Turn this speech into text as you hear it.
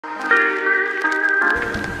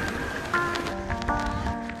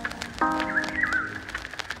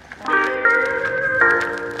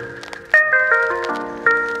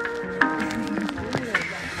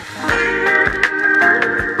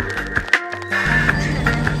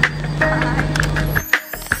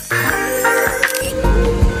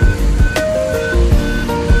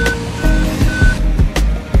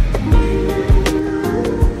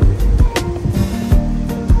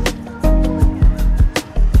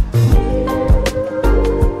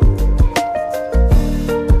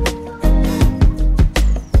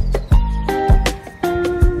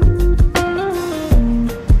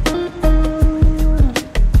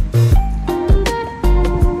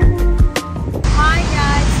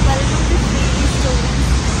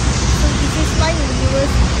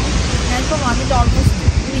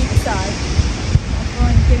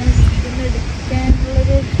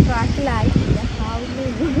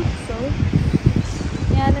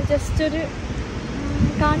Just ഒരു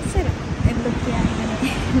കാണിച്ചു തരാം എന്തൊക്കെയാണ്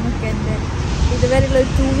നമുക്ക് എൻ്റെ ഇതുവരെയുള്ള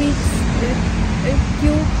 2 weeks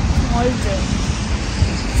cute small journey.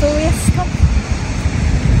 So yes come.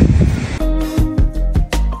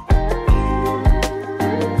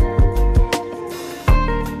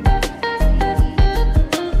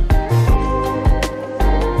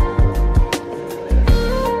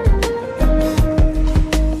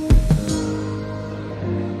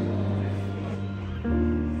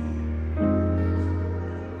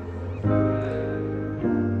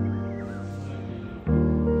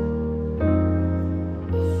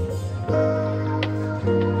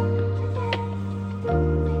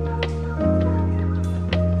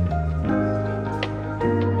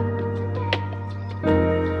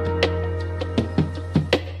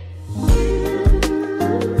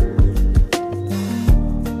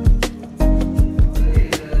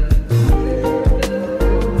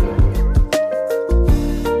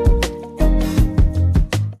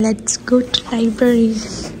 Let's go to library.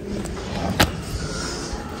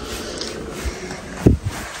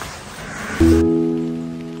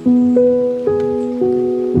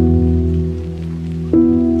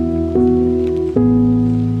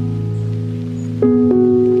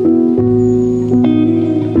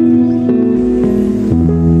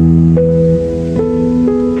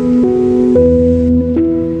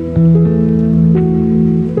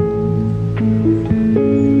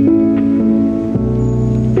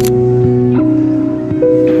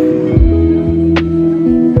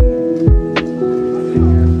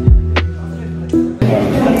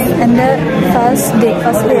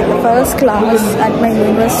 First class at my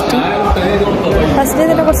university. First day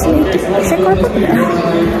that I was late.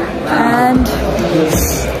 And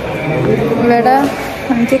ഇവിടെ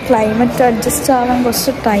എനിക്ക് ക്ലൈമറ്റ് അഡ്ജസ്റ്റ് ആവാൻ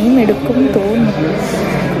കുറച്ച് ടൈം എടുക്കും തോന്നുന്നു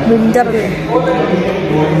വിൻ്ററിൽ.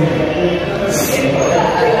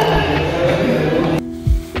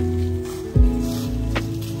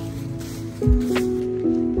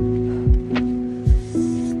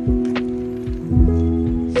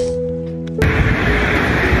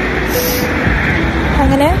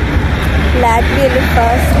 അങ്ങനെ ലാറ്റ്വിയയിൽ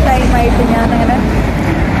ഫസ്റ്റ് ടൈമായിട്ട് ഞാനങ്ങനെ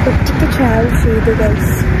ഒറ്റയ്ക്ക് ട്രാവൽ ചെയ്തു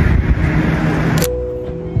ഗൈസ്.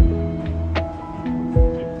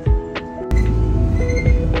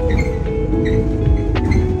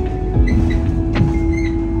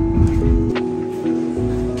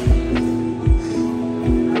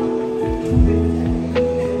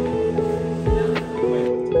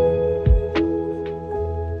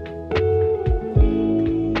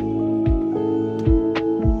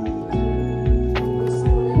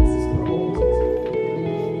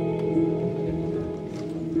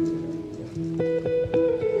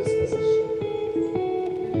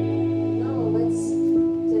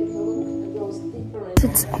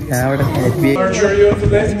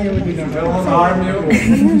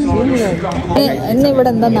 എന്നെ ഇവിടെ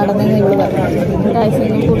എന്താ നടന്നെന്ന് ഇവിടെ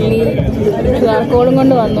പറഞ്ഞു. പുള്ളി QR കോഡും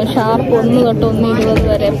കൊണ്ട് വന്നു, ഷാർപ്പ് 1 തൊട്ട് 1:20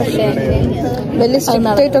 വരെ. പക്ഷേ വലിയ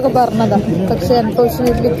സ്ട്രിക്റ്റായിട്ടൊക്കെ പറഞ്ഞതാ, പക്ഷെ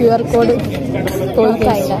അൺഫോർച്ചുനേറ്റ്ലി QR കോഡ്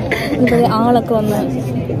പോയിട്ടില്ല. ഇപ്പോൾ ആളൊക്കെ വന്ന്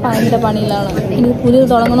ഭയങ്കര പണിയിലാണ്. എനിക്ക് പുതിയത്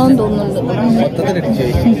തുടങ്ങണമെന്ന് തോന്നുന്നുണ്ട്.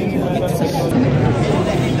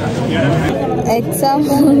 എക്സാം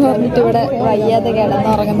എന്ന് പറഞ്ഞിട്ട് ഇവിടെ വയ്യാതെ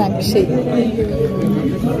കിടന്നുറങ്ങുന്ന അക്ഷയ്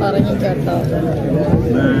പറഞ്ഞു കേട്ടോ.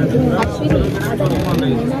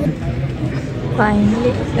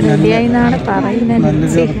 ഫൈനലി റെഡിയായി എന്നാണ് പറയുന്നത്.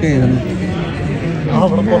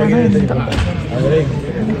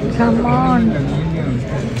 Come on.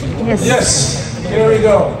 Yes. Here we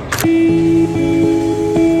go.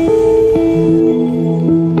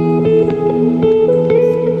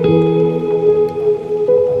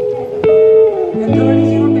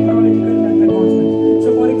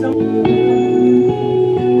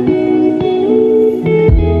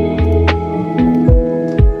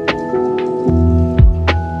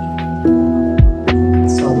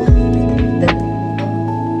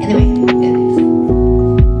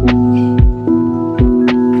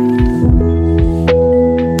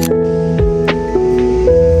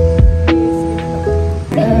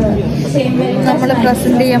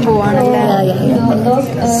 Present ചെയ്യാൻ പോവാണല്ലേ.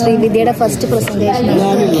 ശ്രീവിദ്യയുടെ ഫസ്റ്റ് പ്രസന്റേഷൻ.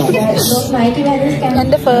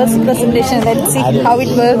 എന്റെ first presentation. Let's see how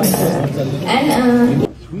it works.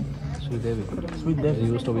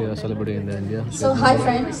 We are celebrating in India. So hi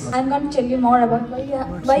friends, I'm going to tell you more about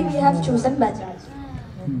why we have chosen Bajaj.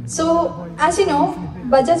 So as you know,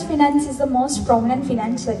 Bajaj Finance is the most prominent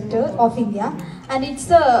finance sector of India, and it's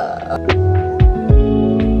the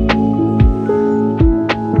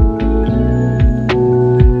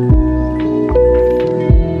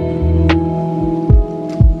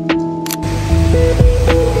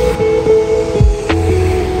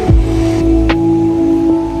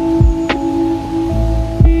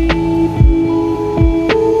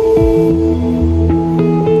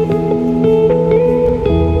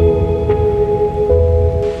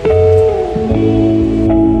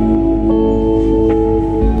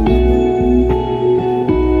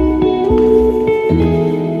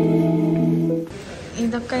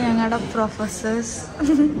ഇതൊക്കെ ഞങ്ങളുടെ professors.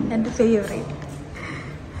 എൻ്റെ favourite.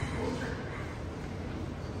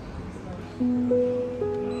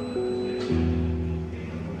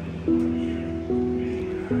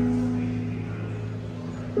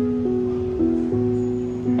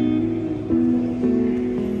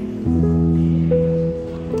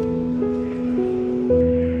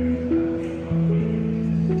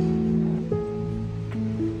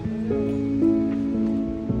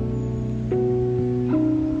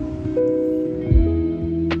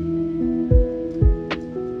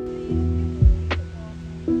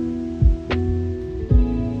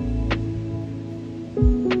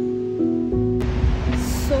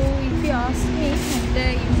 എൻ്റെ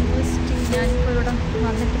university ഞാനിപ്പോൾ ഇവിടെ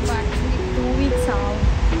വന്നിട്ട് actually 2 weeks ആവും.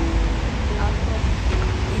 അപ്പോൾ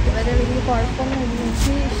ഇതുവരെ വലിയ കുഴപ്പമൊന്നുമില്ല.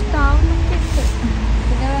 എനിക്ക് ഇഷ്ടമാവുന്നൊക്കെ ഉണ്ട്.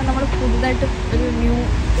 പിന്നെ നമ്മൾ പുതുതായിട്ട് ഒരു ന്യൂ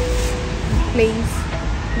പ്ലേസ്,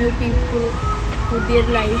 ന്യൂ പീപ്പിൾ,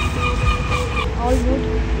 പുതിയൊരു ലൈഫ്, ഓൾ ഗുഡ്.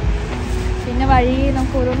 പിന്നെ വഴി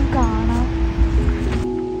നമുക്ക് ഓരോന്നും കാണാം.